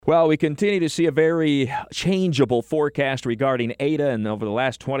Well, we continue to see a very changeable forecast regarding Ada, and over the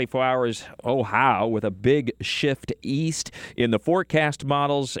last 24 hours, oh how, with a big shift east in the forecast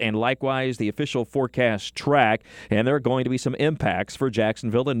models and likewise the official forecast track, and there are going to be some impacts for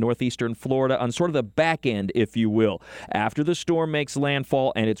Jacksonville and northeastern Florida on sort of the back end, if you will, after the storm makes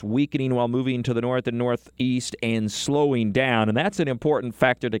landfall and it's weakening while moving to the north and northeast and slowing down, and that's an important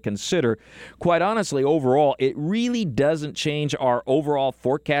factor to consider. Quite honestly, overall, it really doesn't change our overall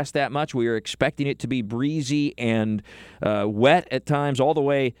forecast that much. We are expecting it to be breezy and wet at times all the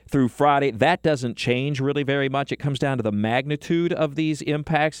way through Friday. That doesn't change really very much. It comes down to the magnitude of these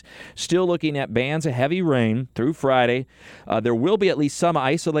impacts. Still looking at bands of heavy rain through Friday. There will be at least some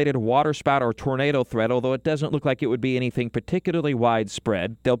isolated waterspout or tornado threat, although it doesn't look like it would be anything particularly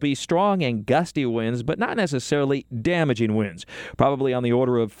widespread. There'll be strong and gusty winds, but not necessarily damaging winds. Probably on the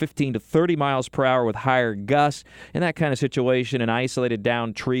order of 15 to 30 miles per hour with higher gusts. In that kind of situation, an isolated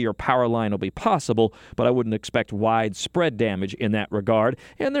down tree or power line will be possible, but I wouldn't expect widespread damage in that regard.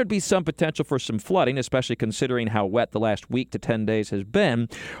 And there'd be some potential for some flooding, especially considering how wet the last week to 10 days has been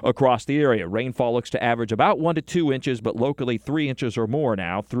across the area. Rainfall looks to average about 1 to 2 inches, but locally 3 inches or more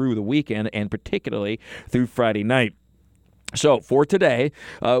now through the weekend and particularly through Friday night. So for today,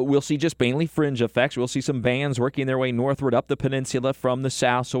 we'll see just mainly fringe effects. We'll see some bands working their way northward up the peninsula from the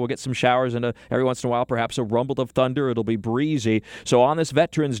south, so we'll get some showers and every once in a while perhaps a rumble of thunder. It'll be breezy. So on this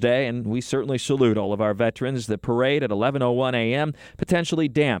Veterans Day, and we certainly salute all of our veterans, the parade at 11:01 a.m., potentially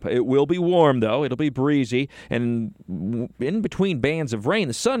damp. It will be warm, though. It'll be breezy, and in between bands of rain,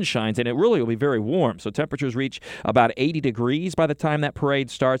 the sun shines, and it really will be very warm. So temperatures reach about 80 degrees by the time that parade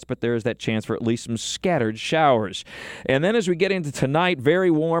starts, but there's that chance for at least some scattered showers. And then as we get into tonight, very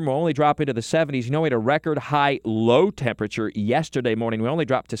warm. We'll only drop into the 70s. You know, we had a record high low temperature yesterday morning. We only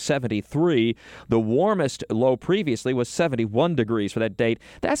dropped to 73. The warmest low previously was 71 degrees for that date.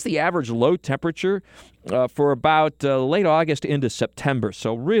 That's the average low temperature for about late August into September,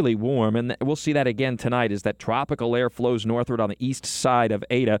 so really warm, and we'll see that again tonight as that tropical air flows northward on the east side of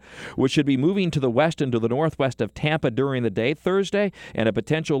Ada, which should be moving to the west and to the northwest of Tampa during the day Thursday, and a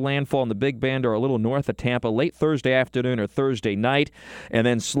potential landfall in the Big Bend or a little north of Tampa late Thursday afternoon or Thursday night, and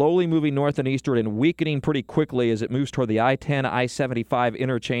then slowly moving north and eastward and weakening pretty quickly as it moves toward the I-10, I-75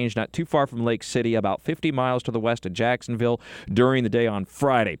 interchange, not too far from Lake City, about 50 miles to the west of Jacksonville during the day on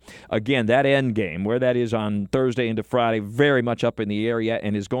Friday. Again, that end game, where that is on Thursday into Friday, very much up in the area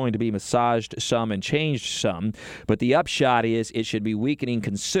and is going to be massaged some and changed some. But the upshot is it should be weakening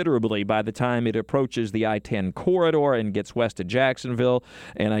considerably by the time it approaches the I-10 corridor and gets west of Jacksonville.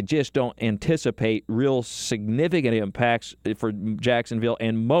 And I just don't anticipate real significant impacts for Jacksonville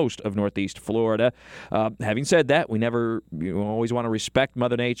and most of northeast Florida. Having said that, we always want to respect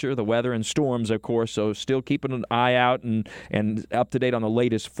Mother Nature, the weather, and storms, of course. So still keeping an eye out and up to date on the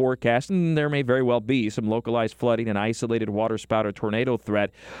latest forecast. And there may very well be some localized flooding and isolated waterspout or tornado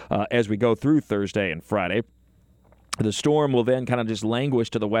threat as we go through Thursday and Friday. The storm will then kind of just languish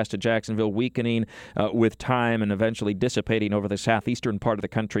to the west of Jacksonville, weakening with time and eventually dissipating over the southeastern part of the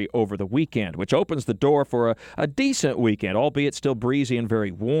country over the weekend, which opens the door for a decent weekend, albeit still breezy and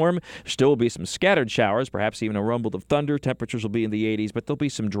very warm. Still will be some scattered showers, perhaps even a rumble of thunder. Temperatures will be in the 80s, but there'll be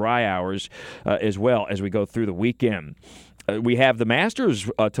some dry hours as well as we go through the weekend. We have the Masters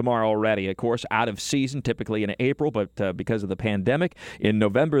tomorrow already, of course, out of season, typically in April, but because of the pandemic, in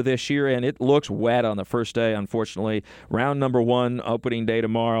November this year, and it looks wet on the first day, unfortunately. Round number 1, opening day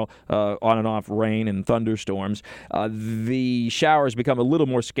tomorrow, on and off rain and thunderstorms. The showers become a little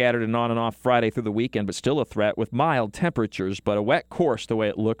more scattered and on and off Friday through the weekend, but still a threat with mild temperatures, but a wet course the way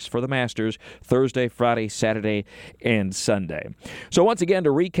it looks for the Masters Thursday, Friday, Saturday, and Sunday. So once again,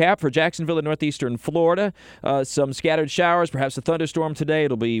 to recap, for Jacksonville and northeastern Florida, some scattered showers, perhaps a thunderstorm today.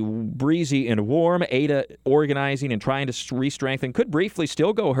 It'll be breezy and warm. Ada organizing and trying to re-strengthen. Could briefly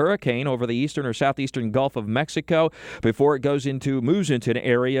still go hurricane over the eastern or southeastern Gulf of Mexico before it moves into an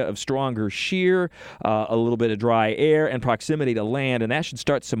area of stronger shear, a little bit of dry air, and proximity to land, and that should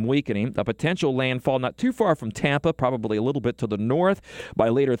start some weakening. A potential landfall not too far from Tampa, probably a little bit to the north by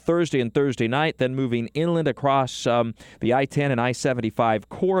later Thursday and Thursday night, then moving inland across the I-10 and I-75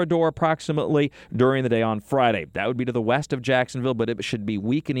 corridor approximately during the day on Friday. That would be to the west of Jacksonville, but it should be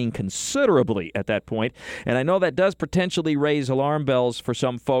weakening considerably at that point. And I know that does potentially raise alarm bells for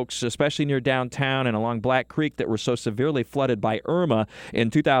some folks, especially near downtown and along Black Creek, that were so severely flooded by IRMA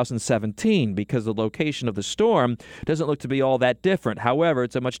in 2017, because the location of the storm doesn't look to be all that different. However,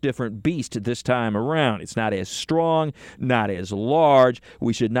 it's a much different beast this time around. It's not as strong, not as large.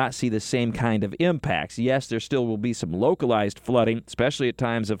 We should not see the same kind of impacts. Yes, there still will be some localized flooding, especially at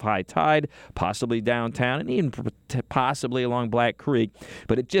times of high tide, possibly downtown, and even possibly possibly along Black Creek,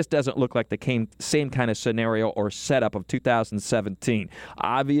 but it just doesn't look like the same kind of scenario or setup of 2017.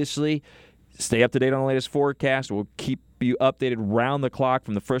 Obviously, stay up to date on the latest forecast. We'll keep you updated round the clock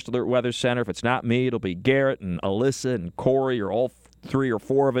from the First Alert Weather Center. If it's not me, it'll be Garrett and Alyssa and Corey, or all 3 or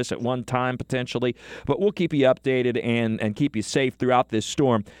 4 of us at one time potentially. But we'll keep you updated and keep you safe throughout this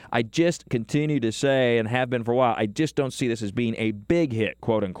storm. I just continue to say, and have been for a while, I just don't see this as being a big hit,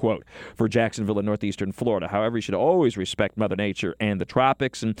 quote unquote, for Jacksonville and northeastern Florida. However, you should always respect Mother Nature and the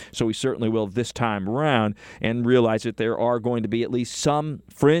tropics, and so we certainly will this time around, and realize that there are going to be at least some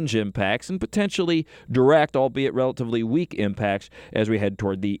fringe impacts and potentially direct, albeit relatively weak impacts as we head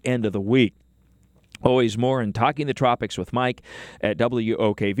toward the end of the week. Always more in Talking the Tropics with Mike at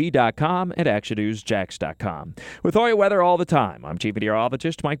WOKV.com and ActionNewsJax.com. With all your weather all the time, I'm Chief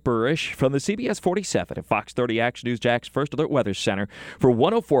Meteorologist Mike Burrish from the CBS 47 at Fox 30 Action News Jax First Alert Weather Center for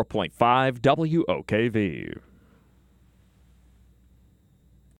 104.5 WOKV.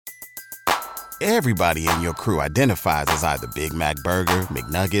 Everybody in your crew identifies as either Big Mac Burger,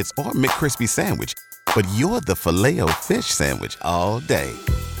 McNuggets, or McCrispy Sandwich, but you're the Filet-O-Fish Sandwich all day.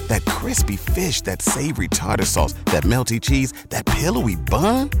 That crispy fish, that savory tartar sauce, that melty cheese, that pillowy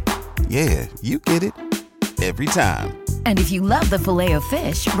bun. Yeah, you get it. Every time. And if you love the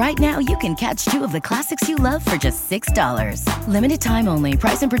Filet-O-Fish, right now you can catch 2 of the classics you love for just $6. Limited time only.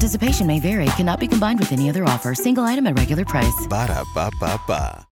 Price and participation may vary. Cannot be combined with any other offer. Single item at regular price. Ba-da-ba-ba-ba.